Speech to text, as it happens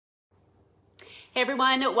Hey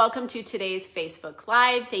everyone, welcome to today's Facebook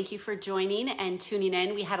Live. Thank you for joining and tuning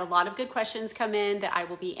in. We had a lot of good questions come in that I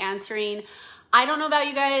will be answering. I don't know about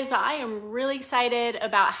you guys, but I am really excited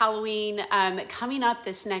about Halloween coming up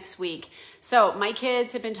this next week. So my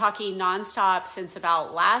kids have been talking nonstop since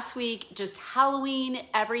about last week, just Halloween,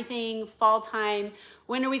 everything, fall time.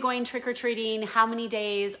 When are we going trick-or-treating? How many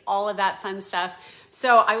days? All of that fun stuff.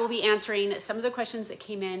 So I will be answering some of the questions that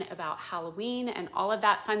came in about Halloween and all of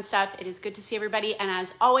that fun stuff. It is good to see everybody. And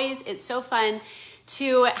as always, it's so fun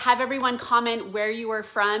to have everyone comment where you are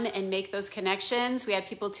from and make those connections. We have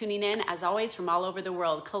people tuning in, as always, from all over the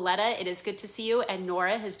world. Coletta, it is good to see you. And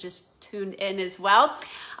Nora has just tuned in as well.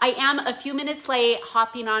 I am a few minutes late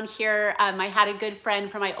hopping on here. I had a good friend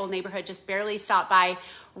from my old neighborhood just barely stop by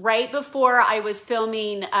right before I was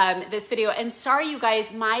filming this video. And sorry, you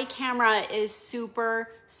guys, my camera is super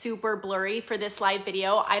blurry for this live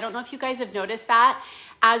video. I don't know if you guys have noticed that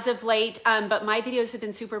as of late, but my videos have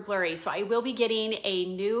been super blurry. So I will be getting a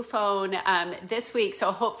new phone this week.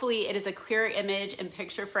 So hopefully it is a clear image and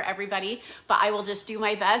picture for everybody, but I will just do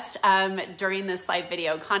my best during this live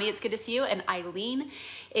video. Connie, it's good to see you. And Eileen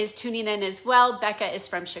is tuning in as well. Becca is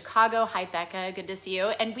from Chicago. Hi, Becca, good to see you.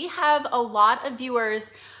 And we have a lot of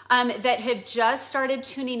viewers that have just started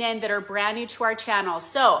tuning in that are brand new to our channel.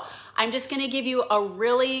 So I'm just gonna give you a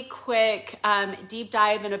really quick deep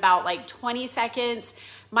dive in about like 20 seconds.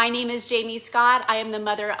 My name is Jamie Scott. I am the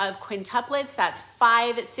mother of quintuplets. That's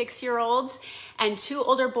 5 6-year-olds and 2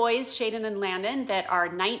 older boys, Shayden and Landon, that are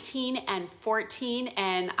 19 and 14.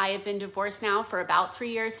 And I have been divorced now for about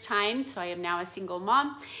 3 years' time. So I am now a single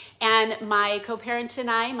mom. And my co-parent and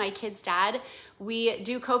I, my kid's dad, we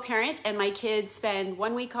do co-parent, and my kids spend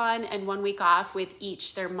 1 week on and 1 week off with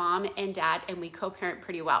each their mom and dad, and we co-parent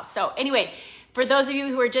pretty well. So anyway, for those of you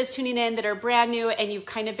who are just tuning in that are brand new and you've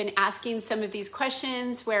kind of been asking some of these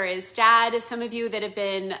questions, where is dad? Some of you that have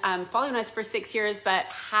been following us for 6 years but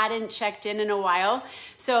hadn't checked in a while.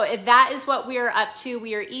 So that is what we are up to.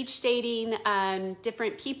 We are each dating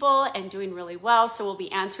different people and doing really well. So we'll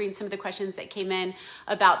be answering some of the questions that came in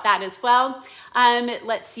about that as well.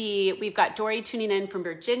 Let's see, we've got Dory tuning in from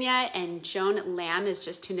Virginia, and Joan Lamb is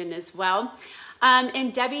just tuned in as well.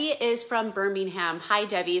 And Debbie is from Birmingham. Hi,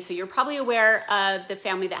 Debbie. So you're probably aware of the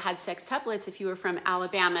family that had sextuplets if you were from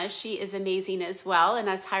Alabama. She is amazing as well and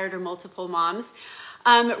has hired her multiple moms.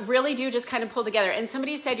 Really do just kind of pull together. And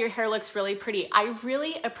somebody said your hair looks really pretty. I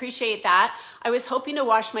really appreciate that. I was hoping to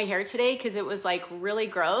wash my hair today because it was like really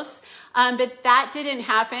gross, but that didn't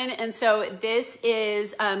happen. And so this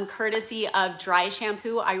is courtesy of dry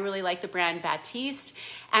shampoo. I really like the brand Batiste,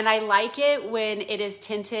 and I like it when it is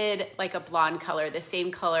tinted like a blonde color, the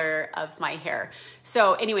same color of my hair.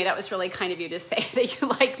 So anyway, that was really kind of you to say that you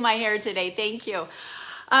like my hair today. Thank you.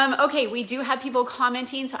 Okay, we do have people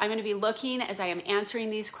commenting, so I'm going to be looking as I am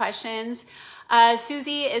answering these questions.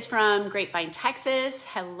 Susie is from Grapevine, Texas.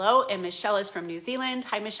 Hello. And Michelle is from New Zealand.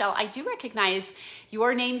 Hi, Michelle. I do recognize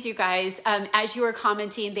your names, you guys. As you are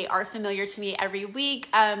commenting, they are familiar to me every week.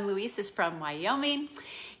 Luis is from Wyoming.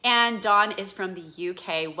 And Dawn is from the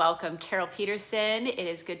UK. Welcome. Carol Peterson, it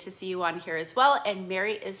is good to see you on here as well. And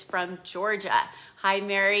Mary is from Georgia. Hi,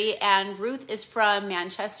 Mary. And Ruth is from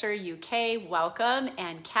Manchester, UK. Welcome.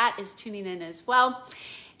 And Kat is tuning in as well.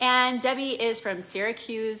 And Debbie is from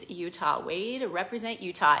Syracuse, Utah. Way to represent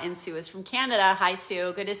Utah. And Sue is from Canada. Hi,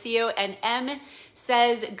 Sue. Good to see you. And M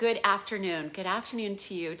says, good afternoon. Good afternoon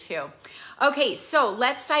to you too. Okay, so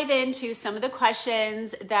let's dive into some of the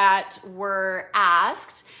questions that were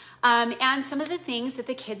asked and some of the things that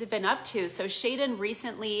the kids have been up to. So Shayden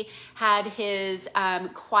recently had his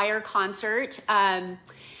choir concert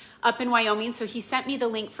up in Wyoming. So he sent me the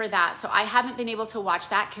link for that. So I haven't been able to watch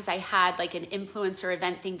that because I had like an influencer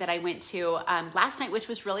event thing that I went to last night, which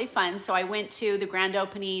was really fun. So I went to the grand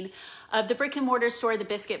opening of the brick and mortar store, the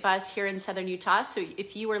Biscuit Bus here in Southern Utah. So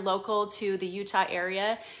if you are local to the Utah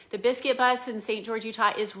area, the Biscuit Bus in St. George,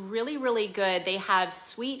 Utah is really good. They have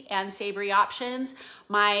sweet and savory options.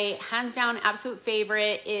 My hands down absolute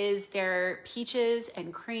favorite is their peaches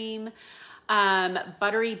and cream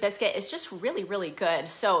buttery biscuit. It's just really good.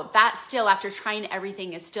 So that still, after trying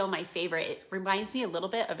everything, is still my favorite. It reminds me a little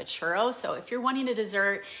bit of a churro. So if you're wanting a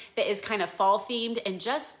dessert that is kind of fall themed and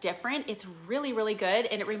just different, it's really good.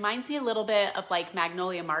 And it reminds me a little bit of like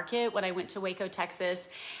Magnolia Market when I went to Waco, Texas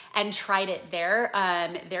and tried it there,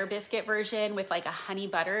 their biscuit version with like a honey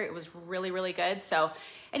butter. It was really good. So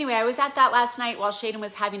anyway, I was at that last night while Shayden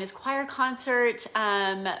was having his choir concert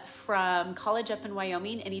from college up in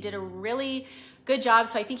Wyoming, and he did a really good job.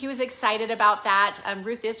 So I think he was excited about that.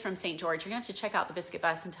 Ruth is from St. George. You're gonna have to check out the Biscuit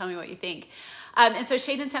Bus and tell me what you think. And so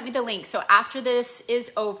Shayden sent me the link. So after this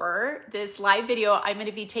is over, this live video, I'm going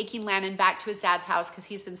to be taking Landon back to his dad's house because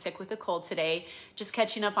he's been sick with a cold today, just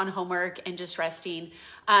catching up on homework and just resting.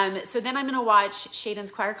 So then I'm going to watch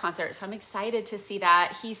Shayden's choir concert. So I'm excited to see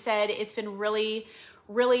that. He said it's been really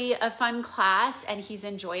a fun class and he's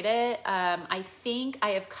enjoyed it. I think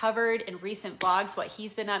I have covered in recent vlogs what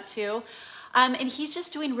he's been up to. And he's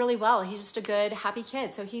just doing really well. He's just a good, happy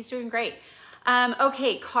kid. So he's doing great.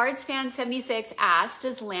 Okay, Cards Fan 76 asked,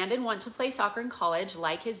 does Landon want to play soccer in college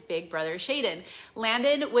like his big brother Shayden?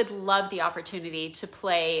 Landon would love the opportunity to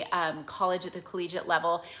play college at the collegiate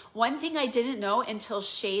level. One thing I didn't know until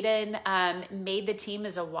Shayden made the team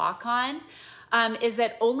as a walk-on is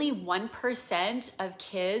that only 1% of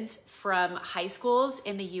kids from high schools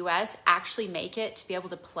in the US actually make it to be able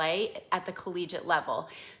to play at the collegiate level.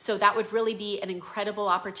 So that would really be an incredible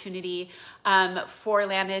opportunity for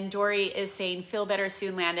Landon. Dory is saying, feel better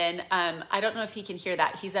soon, Landon. I don't know if he can hear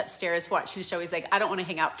that. He's upstairs watching the show. He's like, I don't want to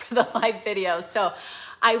hang out for the live video. So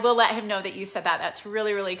I will let him know that you said that. That's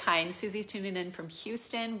really kind. Susie's tuning in from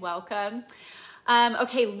Houston. Welcome.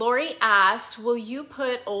 Okay, Lori asked, will you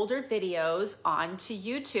put older videos onto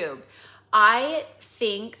YouTube? I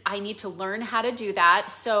think I need to learn how to do that.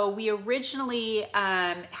 So we originally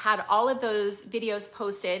had all of those videos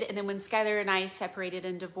posted, and then when Skylar and I separated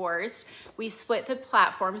and divorced, we split the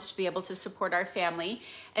platforms to be able to support our family.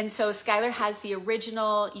 And so Skylar has the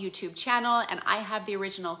original YouTube channel, and I have the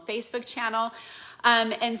original Facebook channel.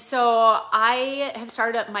 And so I have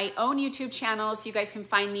started up my own YouTube channel, so you guys can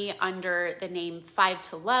find me under the name 5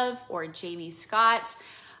 to Love or Jamie Scott.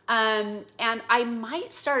 And I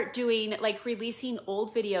might start doing like releasing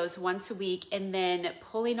old videos once a week and then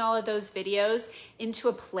pulling all of those videos into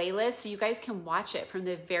a playlist so you guys can watch it from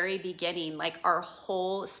the very beginning, like our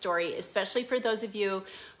whole story, especially for those of you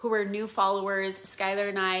who are new followers. Skylar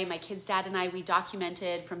and I, my kid's dad and I, we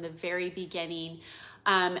documented from the very beginning.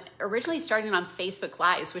 Originally starting on Facebook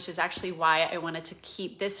Lives, which is actually why I wanted to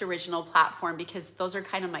keep this original platform because those are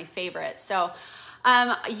kind of my favorites. So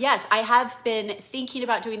yes, I have been thinking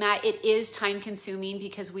about doing that. It is time consuming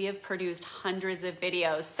because we have produced hundreds of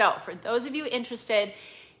videos. So for those of you interested,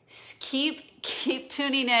 keep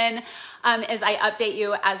tuning in as I update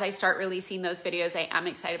you as I start releasing those videos. I am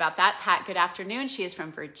excited about that. Pat, good afternoon. She is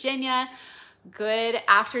from Virginia. Good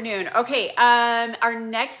afternoon. Okay, our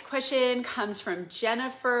next question comes from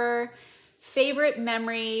Jennifer. Favorite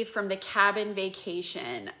memory from the cabin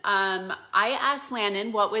vacation. I asked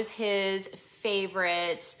Landon what was his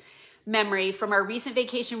favorite memory from our recent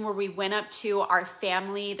vacation where we went up to our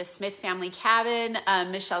family, the Smith family cabin.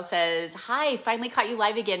 Michelle says, hi, finally caught you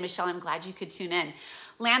live again. Michelle, I'm glad you could tune in.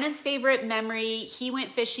 Landon's favorite memory, he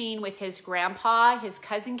went fishing with his grandpa, his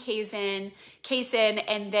cousin Kaysen,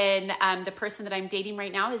 and then the person that I'm dating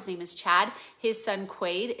right now, his name is Chad. His son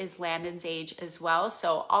Quaid is Landon's age as well.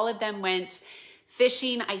 So all of them went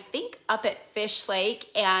fishing, I think up at Fish Lake,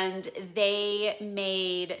 and they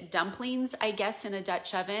made dumplings, I guess, in a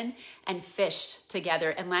Dutch oven and fished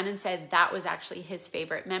together. And Landon said that was actually his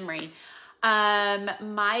favorite memory.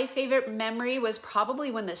 My favorite memory was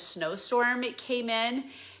probably when the snowstorm came in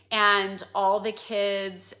and all the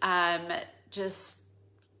kids just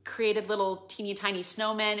created little teeny tiny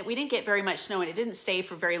snowmen. We didn't get very much snow and it didn't stay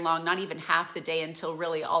for very long, not even half the day until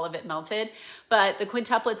really all of it melted. But the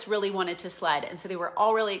quintuplets really wanted to sled, and so they were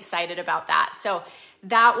all really excited about that. So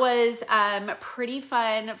that was pretty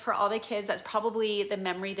fun for all the kids. That's probably the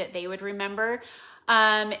memory that they would remember.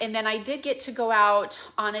 And then I did get to go out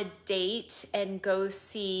on a date and go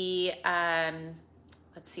see,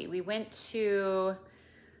 let's see, we went to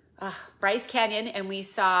Bryce Canyon and we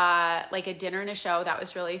saw like a dinner and a show. That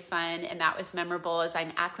was really fun and that was memorable as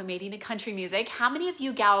I'm acclimating to country music. How many of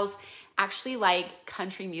you gals actually like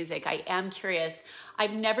country music? I am curious.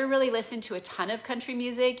 I've never really listened to a ton of country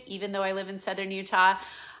music, even though I live in Southern Utah.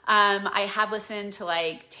 I have listened to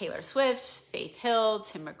like Taylor Swift, Faith Hill,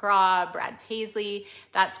 Tim McGraw, Brad Paisley.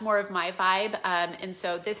 That's more of my vibe. And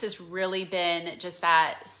so this has really been just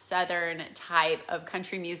that Southern type of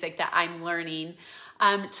country music that I'm learning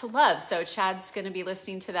to love. So Chad's going to be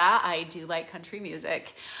listening to that. I do like country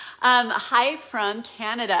music. Hi from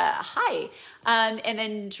Canada. Hi. And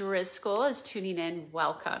then Driscoll is tuning in.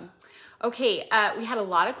 Welcome. Okay, we had a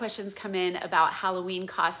lot of questions come in about Halloween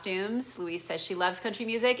costumes. Louise says she loves country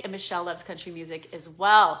music and Michelle loves country music as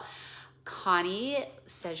well. Connie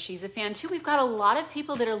says she's a fan too. We've got a lot of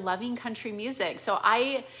people that are loving country music. So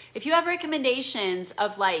if you have recommendations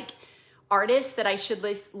of like artists that I should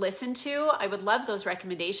listen to, I would love those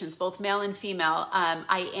recommendations, both male and female.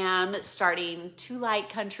 I am starting to like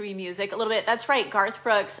country music a little bit. That's right, Garth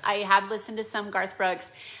Brooks. I have listened to some Garth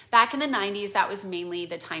Brooks. back in the 90s, that was mainly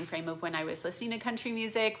the time frame of when I was listening to country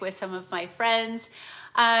music with some of my friends.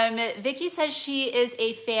 Vicky says she is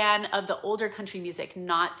a fan of the older country music,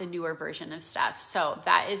 not the newer version of stuff. So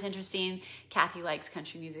that is interesting. Kathy likes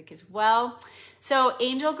country music as well. So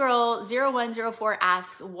Angel Girl 0104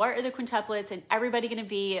 asks, what are the quintuplets and everybody going to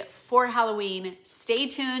be for Halloween? Stay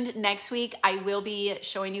tuned. Next week, I will be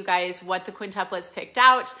showing you guys what the quintuplets picked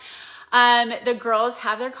out. The girls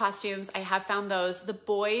have their costumes. I have found those. The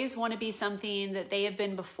boys want to be something that they have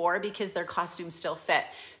been before because their costumes still fit.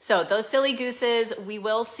 So those silly gooses, we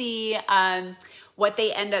will see what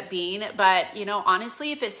they end up being. But, you know,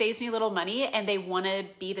 honestly, if it saves me a little money and they want to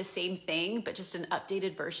be the same thing, but just an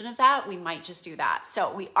updated version of that, we might just do that.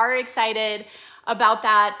 So we are excited about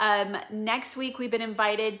that. Next week, we've been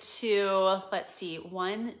invited to, let's see,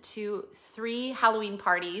 1, 2, 3 Halloween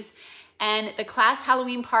parties. And the class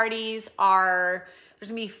Halloween parties are,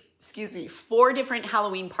 there's gonna be, 4 different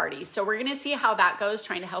Halloween parties. So we're gonna see how that goes,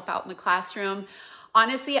 trying to help out in the classroom.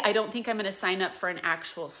 Honestly, I don't think I'm gonna sign up for an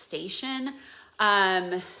actual station.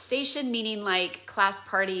 Station meaning like class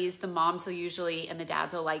parties, the moms will usually, and the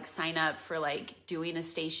dads will like sign up for like doing a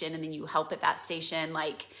station and then you help at that station.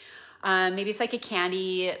 Like maybe it's like a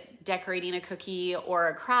candy, decorating a cookie or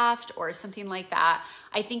a craft or something like that.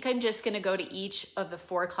 I think I'm just gonna go to each of the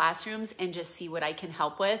 4 classrooms and just see what I can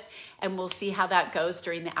help with. And we'll see how that goes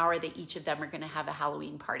during the hour that each of them are gonna have a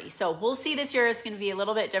Halloween party. So we'll see this year. It's gonna be a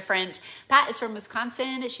little bit different. Pat is from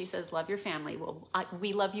Wisconsin. She says, love your family. Well,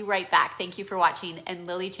 we love you right back. Thank you for watching. And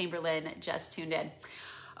Lily Chamberlain just tuned in.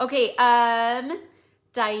 Okay,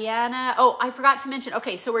 Diana, oh, I forgot to mention,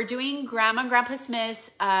 okay, so we're doing Grandma and Grandpa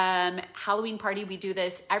Smith's Halloween party. We do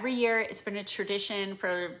this every year. It's been a tradition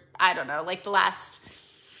for, I don't know, like the last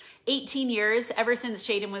 18 years. Ever since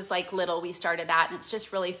Shayden was like little, we started that, and it's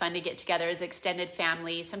just really fun to get together as extended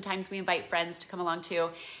family. Sometimes we invite friends to come along too.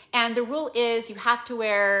 And the rule is you have to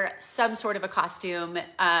wear some sort of a costume,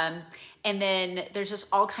 and then there's just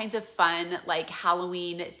all kinds of fun, like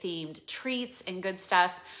Halloween themed treats and good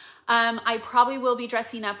stuff. I probably will be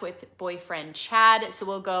dressing up with boyfriend Chad, so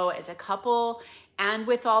we'll go as a couple and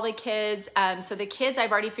with all the kids. So the kids,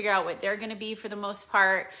 I've already figured out what they're gonna be for the most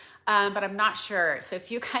part, but I'm not sure. So if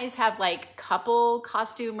you guys have like couple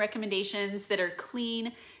costume recommendations that are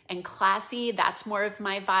clean and classy, that's more of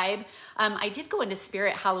my vibe. I did go into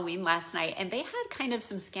Spirit Halloween last night and they had kind of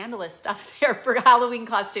some scandalous stuff there for Halloween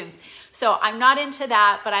costumes. So I'm not into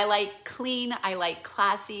that, but I like clean, I like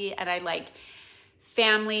classy, and I like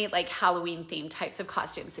family, like Halloween themed types of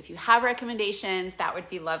costumes. If you have recommendations, that would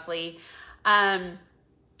be lovely.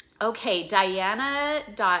 Okay,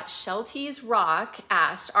 Diana.SheltiesRock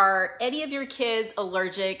asked, are any of your kids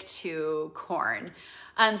allergic to corn?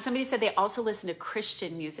 Somebody said they also listen to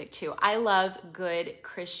Christian music too. I love good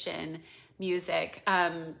Christian music.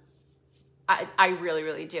 I really,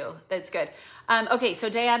 really do. That's good. Okay, so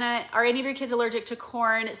Diana, are any of your kids allergic to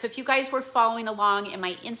corn? So if you guys were following along in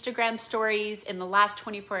my Instagram stories in the last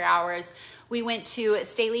 24 hours, we went to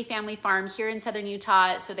Staley Family Farm here in Southern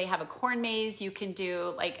Utah. So they have a corn maze. You can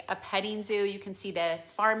do like a petting zoo. You can see the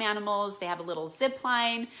farm animals. They have a little zip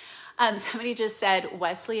line. Somebody just said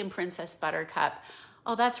Wesley and Princess Buttercup.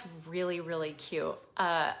 Oh, that's really, really cute.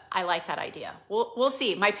 I like that idea. We'll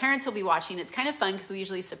see. My parents will be watching. It's kind of fun because we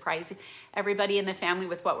usually surprise everybody in the family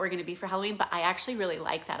with what we're going to be for Halloween, but I actually really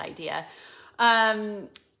like that idea.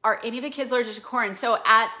 Are any of the kids allergic to corn? So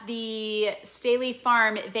at the Staley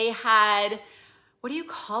Farm, they had, what do you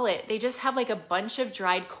call it? They just have like a bunch of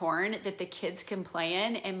dried corn that the kids can play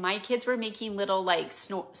in. And my kids were making little like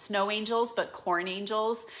snow angels, but corn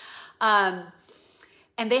angels.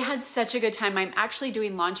 And they had such a good time. I'm actually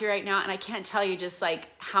doing laundry right now, and I can't tell you just like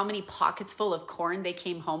how many pockets full of corn they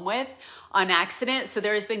came home with on accident. So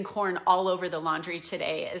there has been corn all over the laundry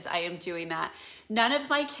today as I am doing that. None of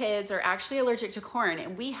my kids are actually allergic to corn,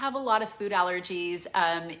 and we have a lot of food allergies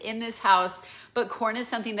in this house, but corn is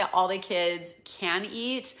something that all the kids can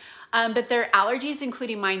eat. But their allergies,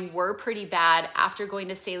 including mine, were pretty bad after going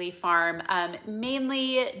to Staley Farm.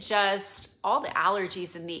 Mainly just all the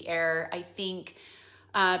allergies in the air, I think,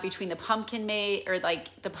 between the pumpkin maze, or like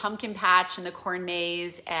the pumpkin patch and the corn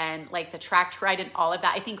maze and like the tractor ride and all of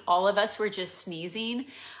that. I think all of us were just sneezing.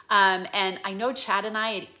 And I know Chad and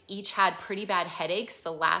I each had pretty bad headaches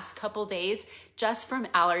the last couple days just from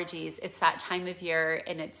allergies. It's that time of year,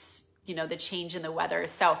 and it's, you know, the change in the weather.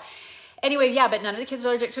 So anyway, yeah, but none of the kids are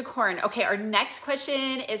allergic to corn. Okay, our next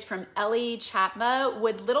question is from Ellie Chapma.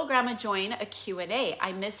 Would little grandma join a Q&A?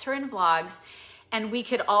 I miss her in vlogs, and we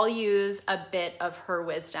could all use a bit of her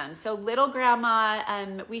wisdom. So little grandma,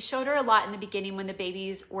 we showed her a lot in the beginning when the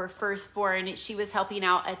babies were first born. She was helping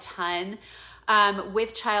out a ton.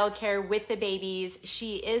 with childcare, with the babies.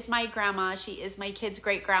 She is my grandma. She is my kids'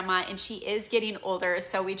 great grandma, and she is getting older.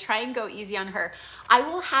 So we try and go easy on her. I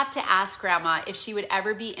will have to ask grandma if she would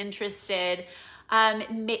ever be interested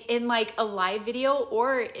in like a live video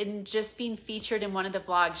or in just being featured in one of the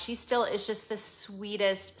vlogs. She still is just the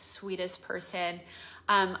sweetest person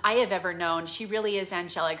I have ever known. She really is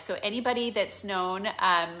angelic. So anybody that's known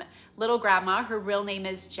little grandma, her real name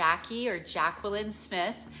is Jackie or Jacqueline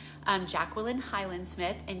Smith. Jacqueline Highland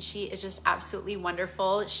Smith, and she is just absolutely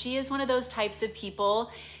wonderful. She is one of those types of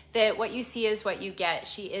people that what you see is what you get.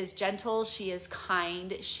 She is gentle, she is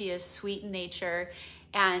kind, she is sweet in nature,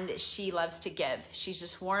 and she loves to give. She's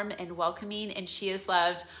just warm and welcoming, and she has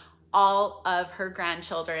loved all of her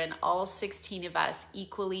grandchildren, all 16 of us,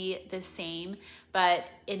 equally the same, but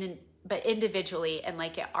individually and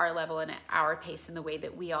like at our level and at our pace in the way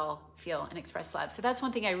that we all feel and express love. So that's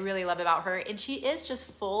one thing I really love about her. And she is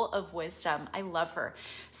just full of wisdom. I love her.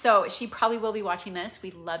 So she probably will be watching this. We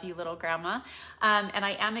love you, little grandma. And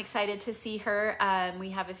I am excited to see her. We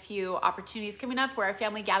have a few opportunities coming up where our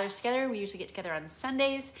family gathers together. We usually get together on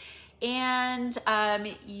Sundays and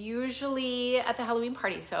usually at the Halloween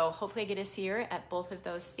party. So hopefully I get to see her at both of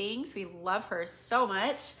those things. We love her so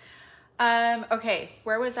much. Okay,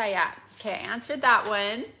 where was I at? Okay, I answered that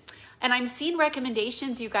one. And I'm seeing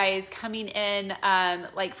recommendations, you guys, coming in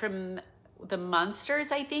like from the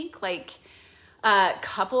Munsters, I think, like a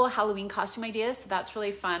couple Halloween costume ideas. So that's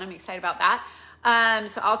really fun. I'm excited about that.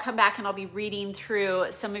 So I'll come back and I'll be reading through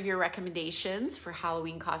some of your recommendations for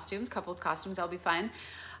Halloween costumes, couples costumes. That'll be fun.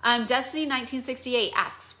 Destiny 1968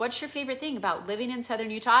 asks, what's your favorite thing about living in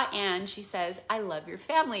Southern Utah? And she says, I love your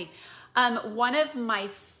family. One of my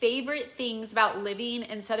favorite things about living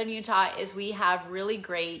in Southern Utah is we have really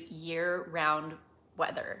great year-round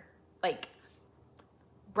weather, like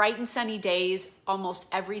bright and sunny days almost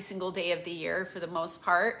every single day of the year for the most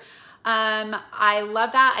part. I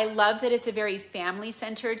love that. I love that it's a very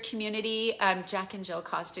family-centered community. Jack and Jill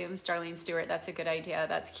costumes, Darlene Stewart, that's a good idea.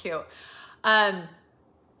 That's cute.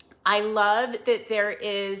 I love that there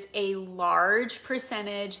is a large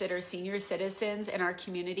percentage that are senior citizens in our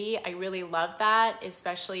community. I really love that,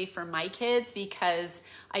 especially for my kids, because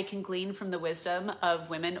I can glean from the wisdom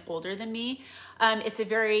of women older than me. It's a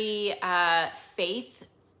very faith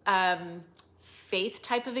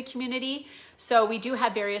type of a community. So we do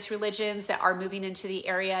have various religions that are moving into the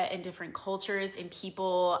area and different cultures and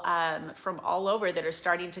people from all over that are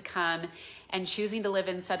starting to come and choosing to live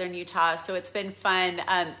in Southern Utah. So it's been fun.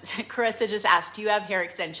 Carissa just asked, do you have hair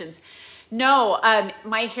extensions? No,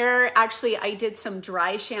 my hair, actually, I did some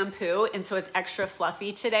dry shampoo and so it's extra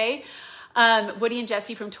fluffy today. Woody and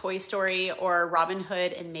Jesse from Toy Story or Robin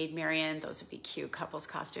Hood and Maid Marian. Those would be cute couples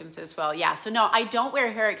costumes as well. Yeah, so no, I don't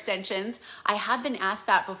wear hair extensions. I have been asked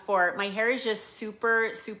that before. My hair is just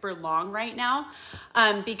super long right now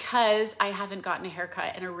because I haven't gotten a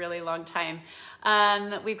haircut in a really long time.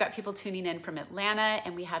 We've got people tuning in from Atlanta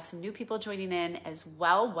and we have some new people joining in as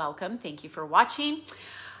well. Welcome. Thank you for watching.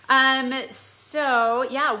 So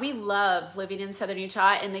yeah, we love living in Southern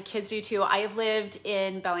Utah and the kids do too. I have lived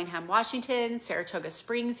in Bellingham, Washington, Saratoga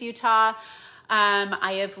Springs, Utah.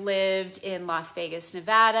 I have lived in Las Vegas,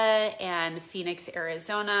 Nevada and Phoenix,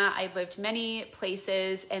 Arizona. I've lived many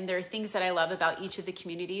places and there are things that I love about each of the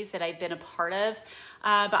communities that I've been a part of.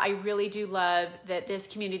 But I really do love that this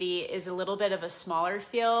community is a little bit of a smaller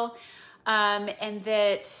feel, and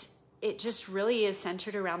that it just really is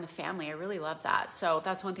centered around the family. I really love that. So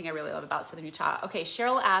that's one thing I really love about Southern Utah. Okay,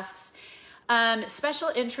 Cheryl asks, special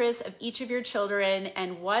interests of each of your children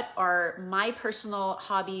and what are my personal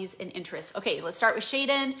hobbies and interests? Okay, let's start with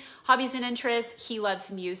Shayden. Hobbies and interests, he loves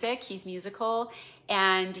music, he's musical,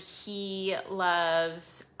 and he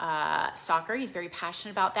loves soccer. He's very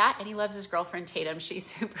passionate about that, and he loves his girlfriend Tatum. She's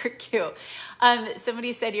super cute.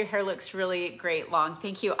 Somebody said your hair looks really great long.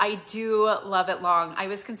 Thank you. I do love it long. I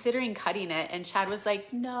was considering cutting it, and Chad was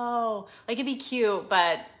like, no, like it'd be cute,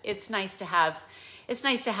 but it's nice to have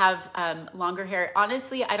longer hair.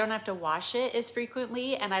 Honestly, I don't have to wash it as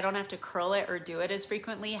frequently, and I don't have to curl it or do it as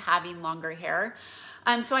frequently having longer hair.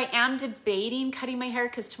 So I am debating cutting my hair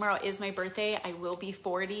because tomorrow is my birthday. I will be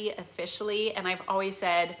 40 officially. And I've always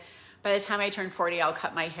said by the time I turn 40, I'll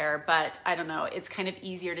cut my hair, but I don't know. It's kind of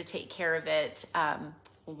easier to take care of it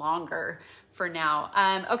longer for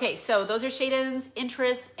now. Okay, so those are Shayden's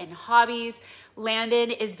interests and hobbies. Landon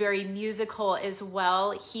is very musical as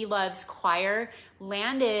well. He loves choir.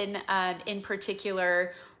 Landon in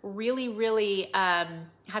particular, really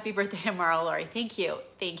happy birthday tomorrow, Lori. Thank you.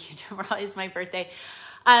 Tomorrow is my birthday.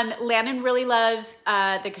 Landon really loves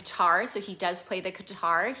the guitar, so he does play the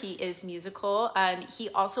guitar. He is musical. He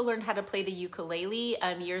also learned how to play the ukulele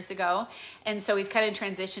years ago, and so he's kind of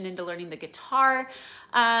transitioned into learning the guitar.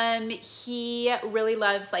 He really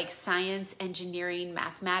loves like science, engineering,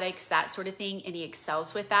 mathematics, that sort of thing, and he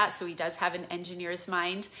excels with that, so he does have an engineer's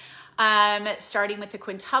mind. Starting with the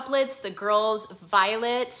quintuplets, the girls,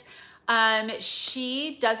 Violet,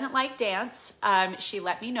 she doesn't like dance. She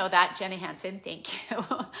let me know that, Jenna Hansen, thank you.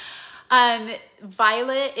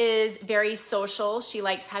 Violet is very social. She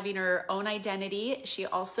likes having her own identity. She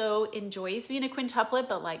also enjoys being a quintuplet,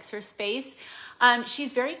 but likes her space.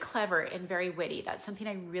 She's very clever and very witty. That's something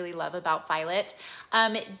I really love about Violet.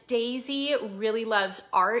 Daisy really loves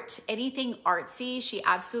art, anything artsy, she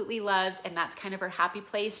absolutely loves, and that's kind of her happy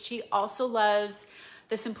place. She also loves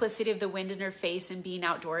the simplicity of the wind in her face and being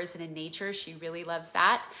outdoors and in nature. She really loves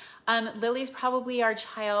that. Lily's probably our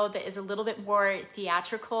child that is a little bit more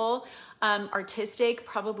theatrical, artistic,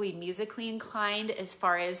 probably musically inclined as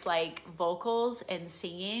far as like vocals and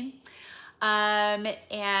singing.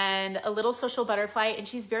 And a little social butterfly, and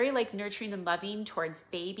she's very like nurturing and loving towards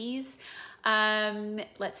babies.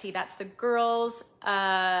 Let's see, that's the girls.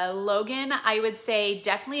 Logan, I would say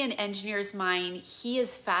definitely an engineer's mind. He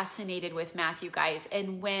is fascinated with math, you guys.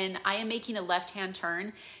 And when I am making a left-hand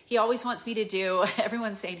turn, he always wants me to do,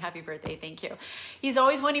 everyone's saying happy birthday, thank you. He's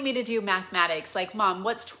always wanting me to do mathematics. Like, Mom,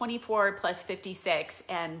 what's 24 plus 56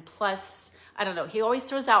 and plus, I don't know. He always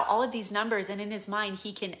throws out all of these numbers, and in his mind,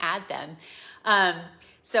 he can add them.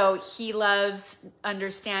 So he loves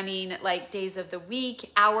understanding like days of the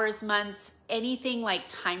week, hours, months, anything like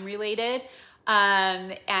time related.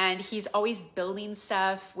 And he's always building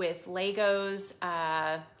stuff with Legos.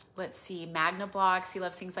 Let's see, Magna blocks. He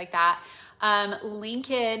loves things like that.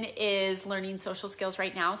 Lincoln is learning social skills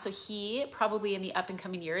right now. So he probably in the up and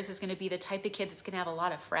coming years is going to be the type of kid that's going to have a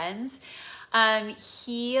lot of friends.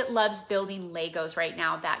 He loves building Legos right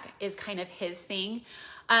now. That is kind of his thing.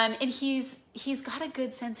 And he's got a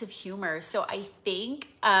good sense of humor. So I think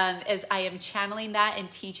as I am channeling that and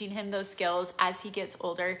teaching him those skills as he gets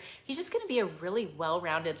older, he's just going to be a really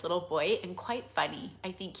well-rounded little boy and quite funny.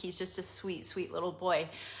 I think he's just a sweet, sweet little boy.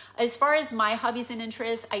 As far as my hobbies and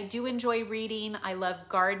interests, I do enjoy reading. I love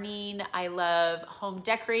gardening. I love home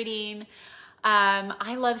decorating.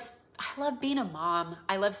 I love being a mom.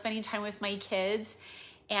 I love spending time with my kids.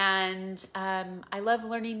 And I love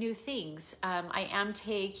learning new things. I am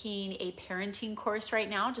taking a parenting course right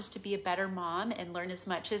now just to be a better mom and learn as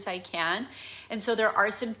much as I can. And so there are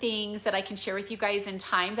some things that I can share with you guys in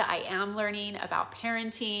time that I am learning about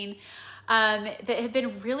parenting that have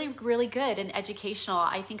been really, really good and educational.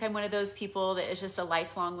 I think I'm one of those people that is just a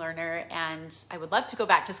lifelong learner, and I would love to go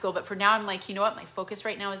back to school. But for now, I'm like, you know what? My focus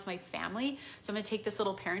right now is my family. So I'm going to take this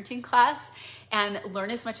little parenting class and learn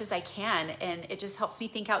as much as I can. And it just helps me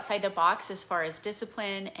think outside the box as far as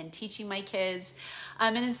discipline and teaching my kids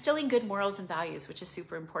and instilling good morals and values, which is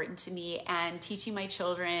super important to me, and teaching my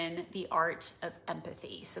children the art of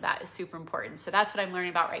empathy. So that is super important. So that's what I'm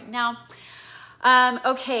learning about right now.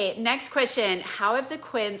 Okay, next question. How have the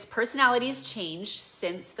Quints' personalities changed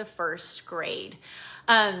since the first grade?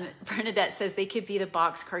 Bernadette says they could be the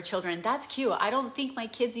Boxcar Children. That's cute. I don't think my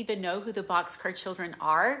kids even know who the Boxcar Children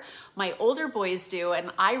are. My older boys do, and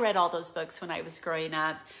I read all those books when I was growing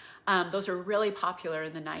up. Those were really popular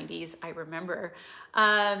in the 90s, I remember.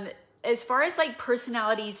 As far as like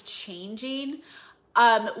personalities changing,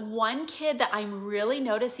 one kid that I'm really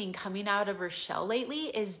noticing coming out of her shell lately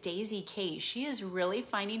is Daisy K. She is really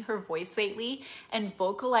finding her voice lately and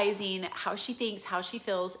vocalizing how she thinks, how she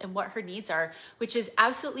feels, and what her needs are, which is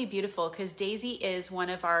absolutely beautiful because Daisy is one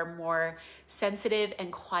of our more sensitive and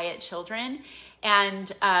quiet children.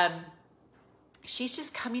 And she's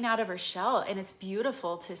just coming out of her shell, and it's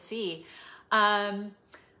beautiful to see.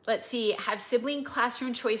 Let's see, have sibling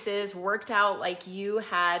classroom choices worked out like you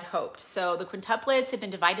had hoped? So the quintuplets have been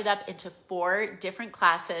divided up into 4 different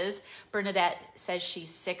classes. Bernadette says she's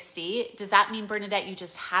 60. Does that mean, Bernadette, you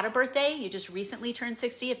just had a birthday? You just recently turned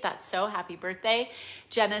 60? If that's so, happy birthday.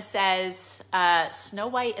 Jenna says Snow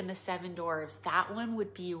White and the 7 Dwarfs. That one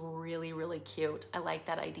would be really, really cute. I like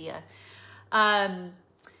that idea.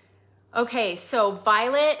 Okay, so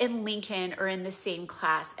Violet and Lincoln are in the same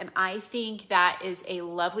class, and I think that is a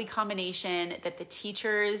lovely combination that the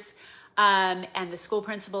teachers and the school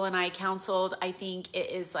principal and I counseled. I think it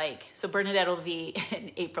is like, so Bernadette will be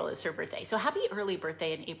in April is her birthday. So happy early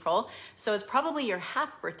birthday in April. So it's probably your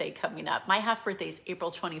half birthday coming up. My half birthday is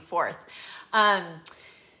April 24th.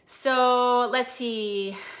 So let's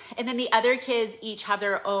see. And then the other kids each have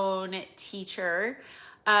their own teacher.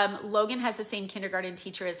 Logan has the same kindergarten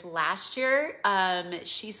teacher as last year.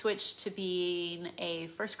 She switched to being a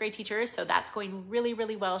first grade teacher, so that's going really,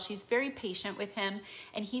 really well. She's very patient with him,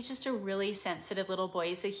 and he's just a really sensitive little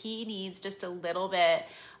boy, so he needs just a little bit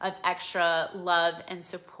of extra love and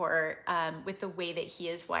support with the way that he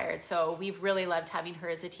is wired. So we've really loved having her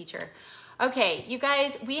as a teacher. Okay, you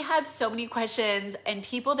guys, we have so many questions and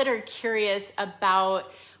people that are curious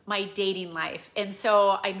about my dating life. And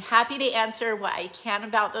so I'm happy to answer what I can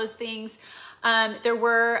about those things. There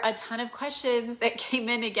were a ton of questions that came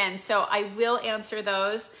in again, so I will answer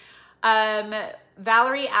those.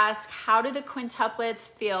 Valerie asked, how do the quintuplets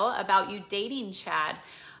feel about you dating Chad?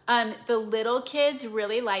 The little kids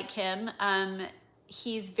really like him.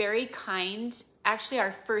 He's very kind. Actually,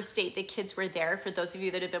 our first date, the kids were there, for those of you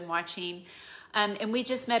that have been watching. And we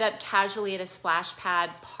just met up casually at a splash pad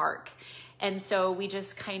park. And so we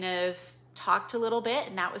just kind of talked a little bit,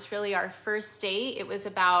 and that was really our first date. It was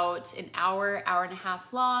about an hour, hour and a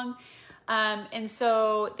half long. And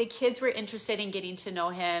so the kids were interested in getting to know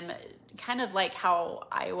him, kind of like how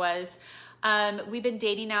I was. We've been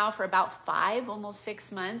dating now for about 5, almost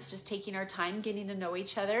 6 months, just taking our time, getting to know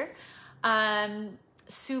each other.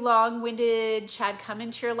 Sue Long, when did Chad come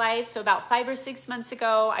into your life? So about 5 or 6 months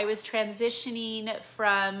ago, I was transitioning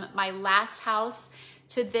from my last house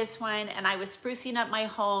to this one, and I was sprucing up my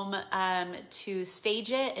home to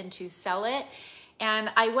stage it and to sell it.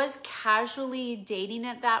 And I was casually dating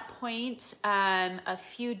at that point a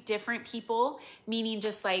few different people, meaning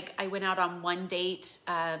just like I went out on one date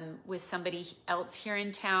with somebody else here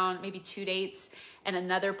in town, maybe 2 dates, and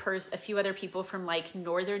a few other people from like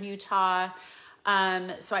northern Utah.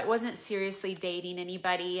 So I wasn't seriously dating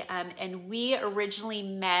anybody. And we originally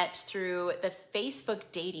met through the Facebook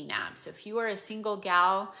dating app. So if you are a single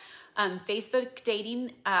gal, Facebook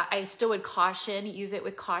dating, I still would use it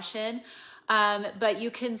with caution. But you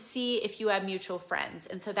can see if you have mutual friends.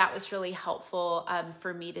 And so that was really helpful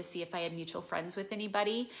for me to see if I had mutual friends with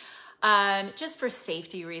anybody. Just for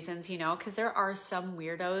safety reasons, you know, because there are some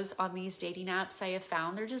weirdos on these dating apps I have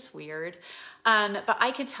found. They're just weird. But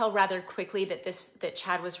I could tell rather quickly that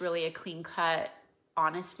Chad was really a clean-cut,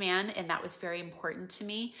 honest man, and that was very important to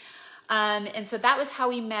me. And so that was how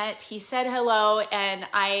we met. He said hello, and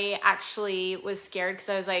I actually was scared because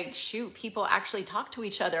I was like, shoot, people actually talk to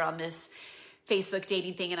each other on this Facebook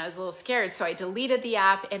dating thing, and I was a little scared. So I deleted the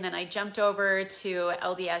app, and then I jumped over to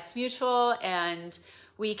LDS Mutual, and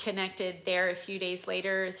we connected there a few days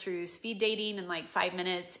later through speed dating in like 5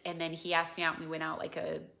 minutes. And then he asked me out, and we went out like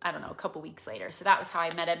a couple weeks later. So that was how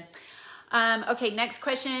I met him. Okay, next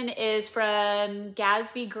question is from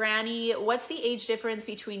Gatsby Granny. What's the age difference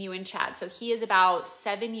between you and Chad? So he is about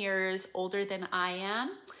 7 years older than I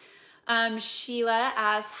am. Sheila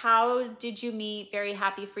asks, how did you meet? Very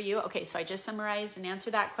happy for you. Okay, so I just summarized and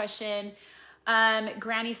answered that question.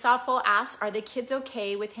 Granny Softball asks, are the kids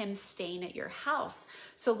okay with him staying at your house?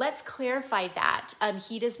 So let's clarify that.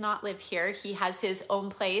 He does not live here. He has his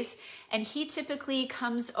own place, and he typically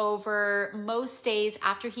comes over most days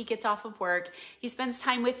after he gets off of work. He spends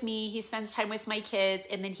time with me, he spends time with my kids,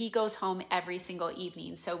 and then he goes home every single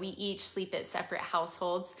evening. So we each sleep at separate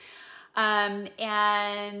households. And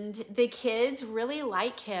the kids really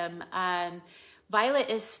like him.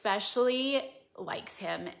 Violet especially likes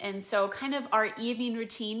him. And so kind of our evening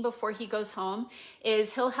routine before he goes home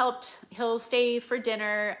is he'll stay for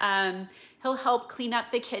dinner. He'll help clean up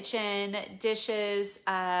the kitchen, dishes,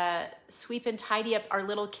 sweep and tidy up our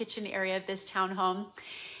little kitchen area of this townhome.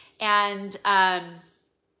 And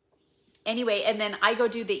anyway, and then I go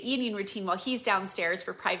do the evening routine while he's downstairs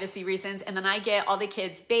for privacy reasons. And then I get all the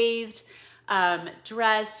kids bathed,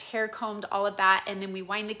 dressed, hair combed, all of that. And then we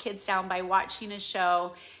wind the kids down by watching a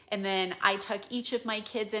show. And then I tuck each of my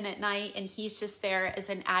kids in at night, and he's just there as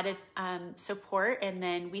an added support. And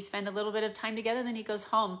then we spend a little bit of time together, and then he goes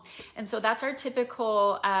home. And so that's our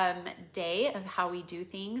typical day of how we do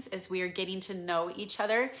things, as we are getting to know each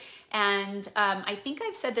other. And I think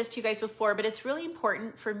I've said this to you guys before, but it's really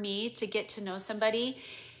important for me to get to know somebody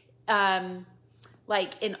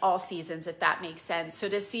like in all seasons, if that makes sense. So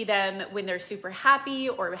to see them when they're super happy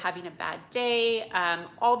or having a bad day,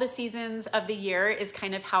 all the seasons of the year is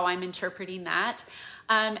kind of how I'm interpreting that.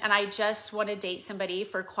 And I just want to date somebody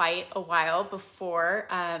for quite a while before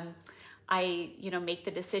I, make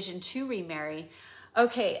the decision to remarry.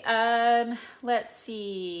 Okay, let's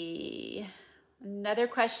see. Another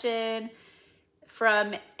question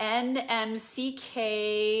from NMCK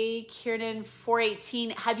Kiernan 418.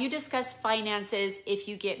 Have you discussed finances if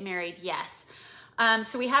you get married? Yes.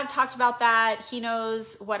 So we have talked about that. He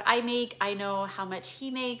knows what I make. I know how much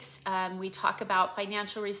he makes. We talk about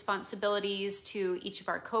financial responsibilities to each of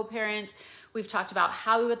our co-parent. We've talked about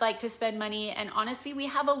how we would like to spend money. And honestly, we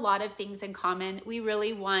have a lot of things in common. We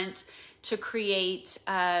really want to create,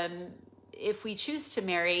 if we choose to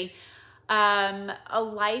marry, a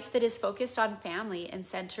life that is focused on family and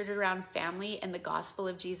centered around family and the gospel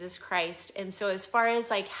of Jesus Christ. And so as far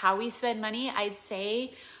as like how we spend money, I'd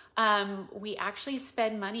say we actually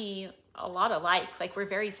spend money a lot alike. Like we're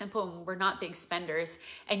very simple and we're not big spenders,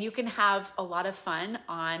 and you can have a lot of fun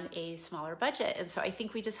on a smaller budget. And so I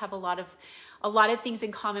think we just have a lot of things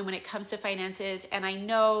in common when it comes to finances. And I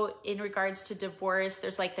know in regards to divorce,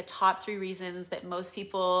 there's like the top 3 reasons that most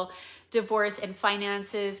people divorce, and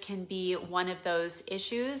finances can be one of those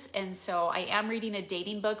issues. And so I am reading a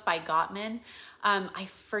dating book by Gottman. I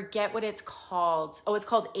forget what it's called. Oh, it's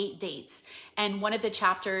called 8 Dates. And one of the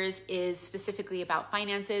chapters is specifically about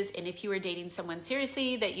finances. And if you are dating someone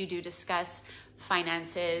seriously, that you do discuss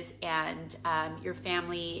finances and your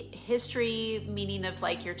family history, meaning of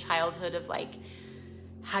like your childhood, of like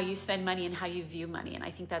how you spend money and how you view money. And I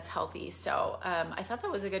think that's healthy. So I thought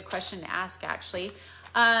that was a good question to ask, actually.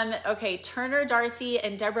 Okay, Turner, Darcy,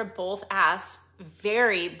 and Deborah both asked,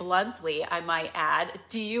 very bluntly, I might add,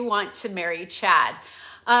 do you want to marry Chad?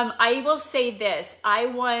 I will say this, I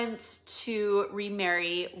want to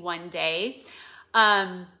remarry one day.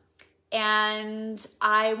 And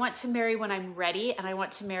I want to marry when I'm ready, and I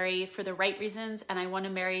want to marry for the right reasons, and I want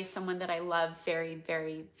to marry someone that I love very,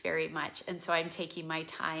 very, very much. And so I'm taking my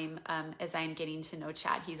time as I'm getting to know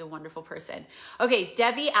Chad. He's a wonderful person. Okay,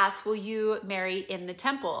 Debbie asks, will you marry in the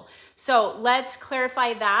temple? So let's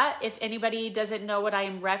clarify that if anybody doesn't know what I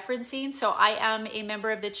am referencing. So I am a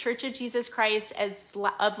member of the Church of Jesus Christ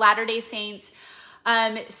of Latter-day Saints.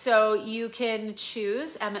 So you can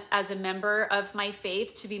choose as a member of my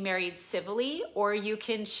faith to be married civilly, or you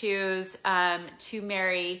can choose to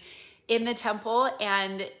marry in the temple.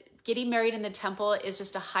 And getting married in the temple is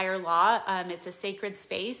just a higher law. It's a sacred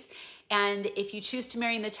space. And if you choose to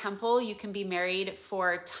marry in the temple, you can be married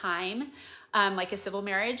for time, like a civil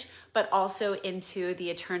marriage, but also into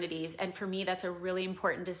the eternities. And for me, that's a really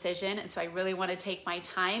important decision. And so I really want to take my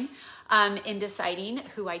time in deciding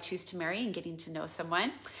who I choose to marry and getting to know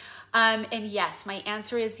someone. And yes, my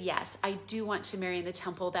answer is yes. I do want to marry in the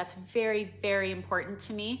temple. That's very, very important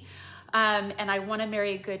to me. And I want to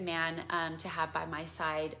marry a good man to have by my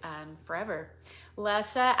side forever.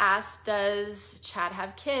 Lessa asked, does Chad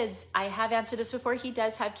have kids? I have answered this before. He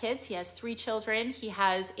does have kids. He has 3 children. He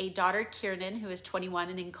has a daughter, Kiernan, who is 21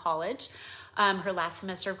 and in college, her last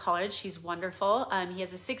semester of college. She's wonderful. He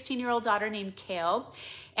has a 16-year-old daughter named Kale,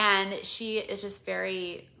 and she is just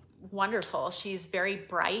very wonderful. She's very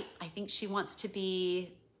bright. I think she wants to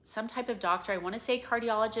be some type of doctor. I want to say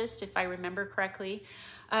cardiologist, if I remember correctly.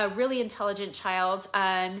 A really intelligent child.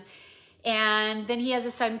 And then he has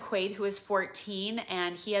a son, Quaid, who is 14,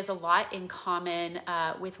 and he has a lot in common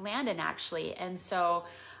with Landon, actually. And so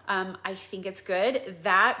I think it's good.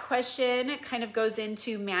 That question kind of goes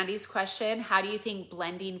into Mandy's question. How do you think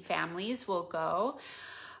blending families will go?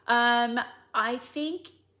 I think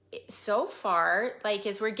so far, like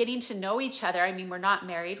as we're getting to know each other, I mean, we're not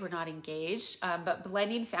married, we're not engaged, but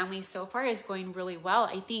blending families so far is going really well.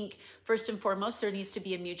 I think first and foremost, there needs to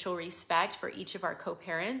be a mutual respect for each of our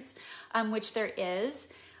co-parents, which there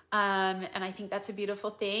is. And I think that's a beautiful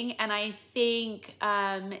thing. And I think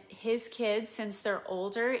his kids, since they're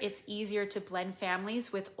older, it's easier to blend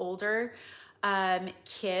families with older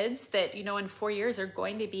kids that, you know, in 4 years are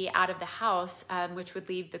going to be out of the house, which would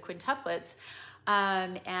leave the quintuplets.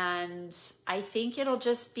 And I think it'll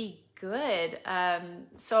just be good.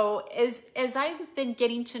 So as I've been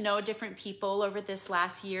getting to know different people over this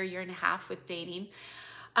last year and a half with dating,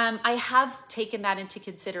 I have taken that into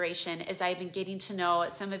consideration as I've been getting to know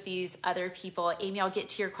some of these other people. Amy, I'll get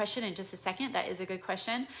to your question in just a second. That is a good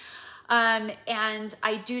question. And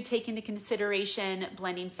I do take into consideration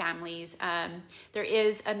blending families. There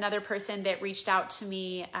is another person that reached out to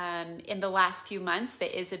me in the last few months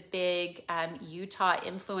that is a big Utah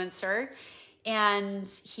influencer. And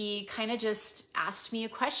he kind of just asked me a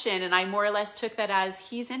question, and I more or less took that as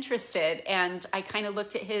he's interested. And I kind of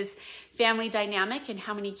looked at his family dynamic and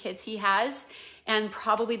how many kids he has, and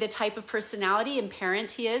probably the type of personality and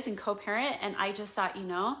parent he is and co-parent. And I just thought, you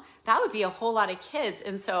know, that would be a whole lot of kids.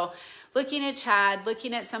 And so looking at Chad,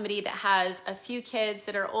 looking at somebody that has a few kids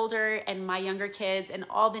that are older and my younger kids and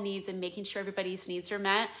all the needs and making sure everybody's needs are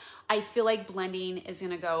met, I feel like blending is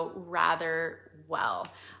going to go rather well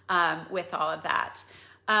with all of that.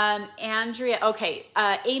 Andrea, okay.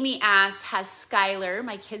 Amy asked, has Skylar,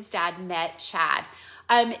 my kid's dad, met Chad?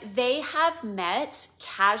 They have met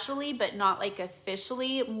casually, but not like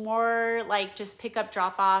officially, more like just pick up,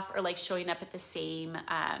 drop off, or like showing up at the same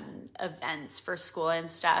events for school and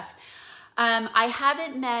stuff. I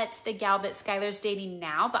haven't met the gal that Skylar's dating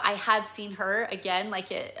now, but I have seen her again,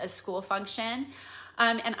 like at a school function.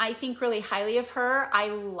 And I think really highly of her. I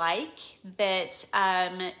like that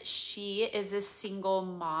she is a single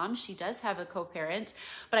mom. She does have a co-parent,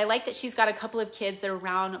 but I like that she's got a couple of kids that are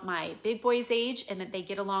around my big boy's age and that they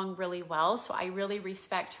get along really well. So I really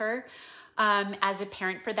respect her as a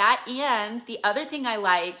parent for that. And the other thing I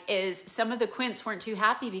like is some of the Quints weren't too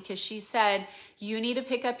happy because she said, you need to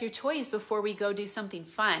pick up your toys before we go do something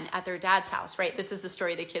fun at their dad's house, right? This is the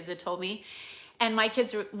story the kids had told me. And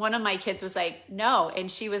one of my kids was like, no. And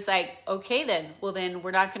she was like, okay, then, well, then we're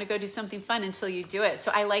not going to go do something fun until you do it.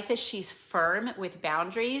 So I like that she's firm with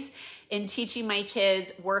boundaries in teaching my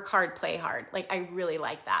kids work hard, play hard. Like, I really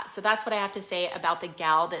like that. So that's what I have to say about the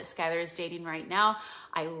gal that Skylar is dating right now.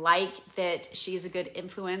 I like that she's a good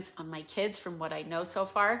influence on my kids from what I know so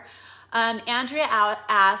far. Andrea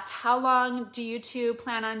asked, how long do you two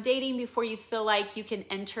plan on dating before you feel like you can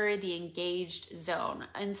enter the engaged zone?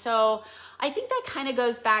 And so I think that kind of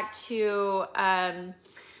goes back to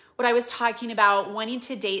what I was talking about, wanting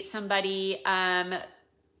to date somebody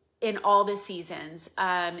in all the seasons.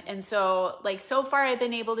 And so like so far I've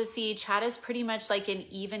been able to see Chad is pretty much like an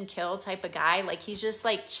even kill type of guy. Like he's just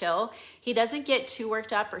like chill. He doesn't get too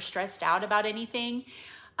worked up or stressed out about anything.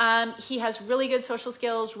 He has really good social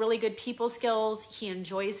skills, really good people skills. He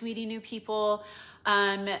enjoys meeting new people.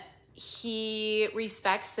 He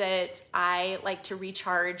respects that I like to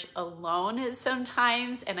recharge alone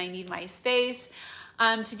sometimes and I need my space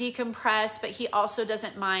to decompress, but he also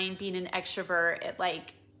doesn't mind being an extrovert at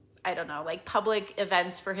like, I don't know, like public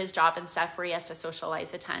events for his job and stuff where he has to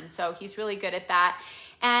socialize a ton. So he's really good at that.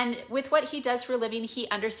 And with what he does for a living, he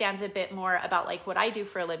understands a bit more about like what I do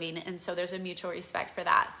for a living. And so there's a mutual respect for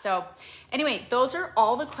that. So anyway, those are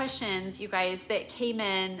all the questions, you guys, that came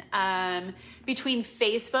in between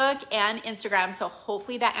Facebook and Instagram. So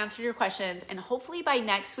hopefully that answered your questions. And hopefully by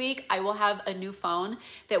next week, I will have a new phone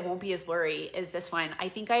that won't be as blurry as this one. I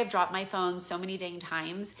think I have dropped my phone so many dang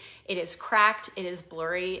times. It is cracked, it is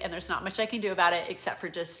blurry, and there's not much I can do about it except for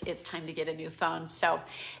just it's time to get a new phone. So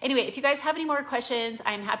anyway, if you guys have any more questions,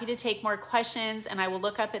 I'm happy to take more questions and I will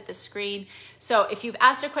look up at the screen. So if you've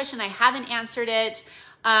asked a question, I haven't answered it,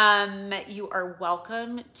 you are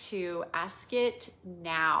welcome to ask it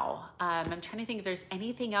now. I'm trying to think if there's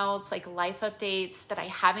anything else like life updates that I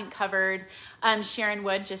haven't covered. Sharon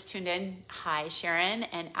Wood just tuned in. Hi, Sharon.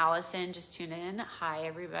 And Allison just tuned in. Hi,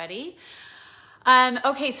 everybody.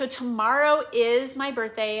 Okay, so tomorrow is my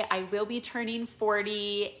birthday. I will be turning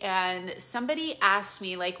 40 and somebody asked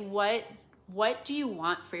me like, what do you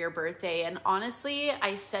want for your birthday? And honestly,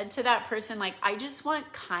 I said to that person, like, I just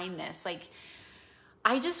want kindness. Like,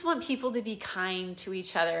 I just want people to be kind to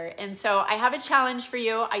each other. And so I have a challenge for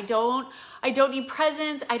you. I don't need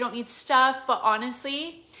presents. I don't need stuff, but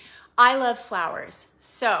honestly, I love flowers.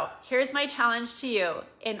 So here's my challenge to you.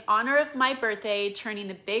 In honor of my birthday, turning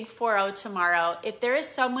the big 40 tomorrow, if there is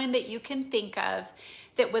someone that you can think of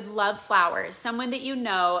that would love flowers, someone that you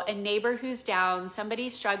know, a neighbor who's down, somebody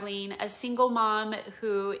struggling, a single mom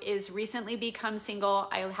who is recently become single,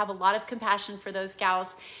 I have a lot of compassion for those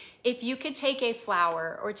gals. If you could take a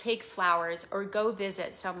flower or take flowers or go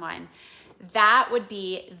visit someone, that would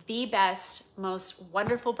be the best, most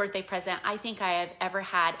wonderful birthday present I think I have ever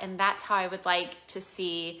had. And that's how I would like to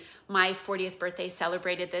see my 40th birthday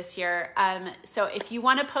celebrated this year. So if you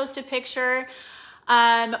want to post a picture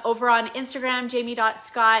over on Instagram,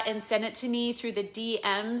 jamie.scott, and send it to me through the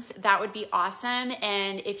DMs, that would be awesome.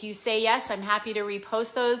 And if you say yes, I'm happy to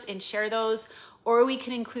repost those and share those, or we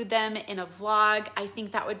can include them in a vlog. I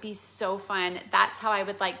think that would be so fun. That's how I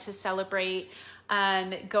would like to celebrate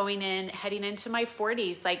heading into my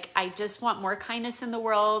 40s. Like, I just want more kindness in the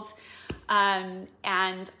world. And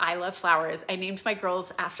I love flowers. I named my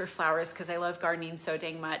girls after flowers because I love gardening so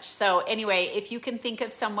dang much. So anyway, if you can think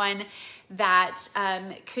of someone that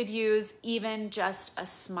could use even just a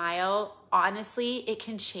smile, honestly, it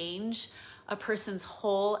can change a person's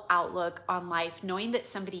whole outlook on life. Knowing that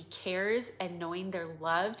somebody cares and knowing they're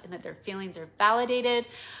loved and that their feelings are validated,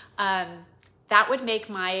 that would make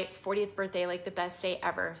my 40th birthday like the best day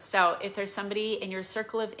ever. So if there's somebody in your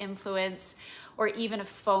circle of influence, or even a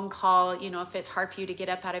phone call, you know, if it's hard for you to get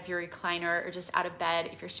up out of your recliner or just out of bed,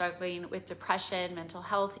 if you're struggling with depression, mental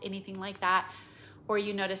health, anything like that, or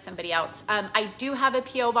you notice somebody else. I do have a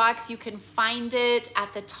P.O. box. You can find it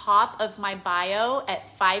at the top of my bio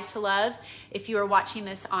at 5 to Love if you are watching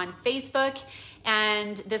this on Facebook.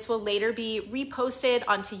 And this will later be reposted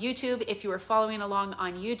onto YouTube. If you are following along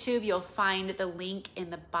on YouTube, you'll find the link in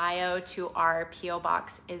the bio to our P.O.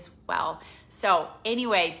 box as well. So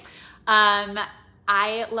anyway,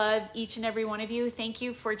 I love each and every one of you. Thank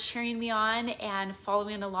you for cheering me on and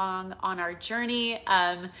following along on our journey.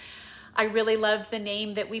 I really love the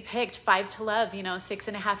name that we picked, 5 to Love,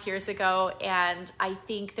 6.5 years ago. And I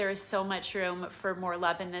think there is so much room for more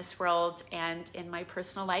love in this world and in my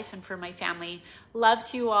personal life and for my family. Love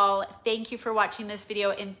to you all. Thank you for watching this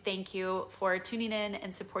video, and thank you for tuning in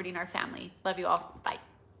and supporting our family. Love you all. Bye.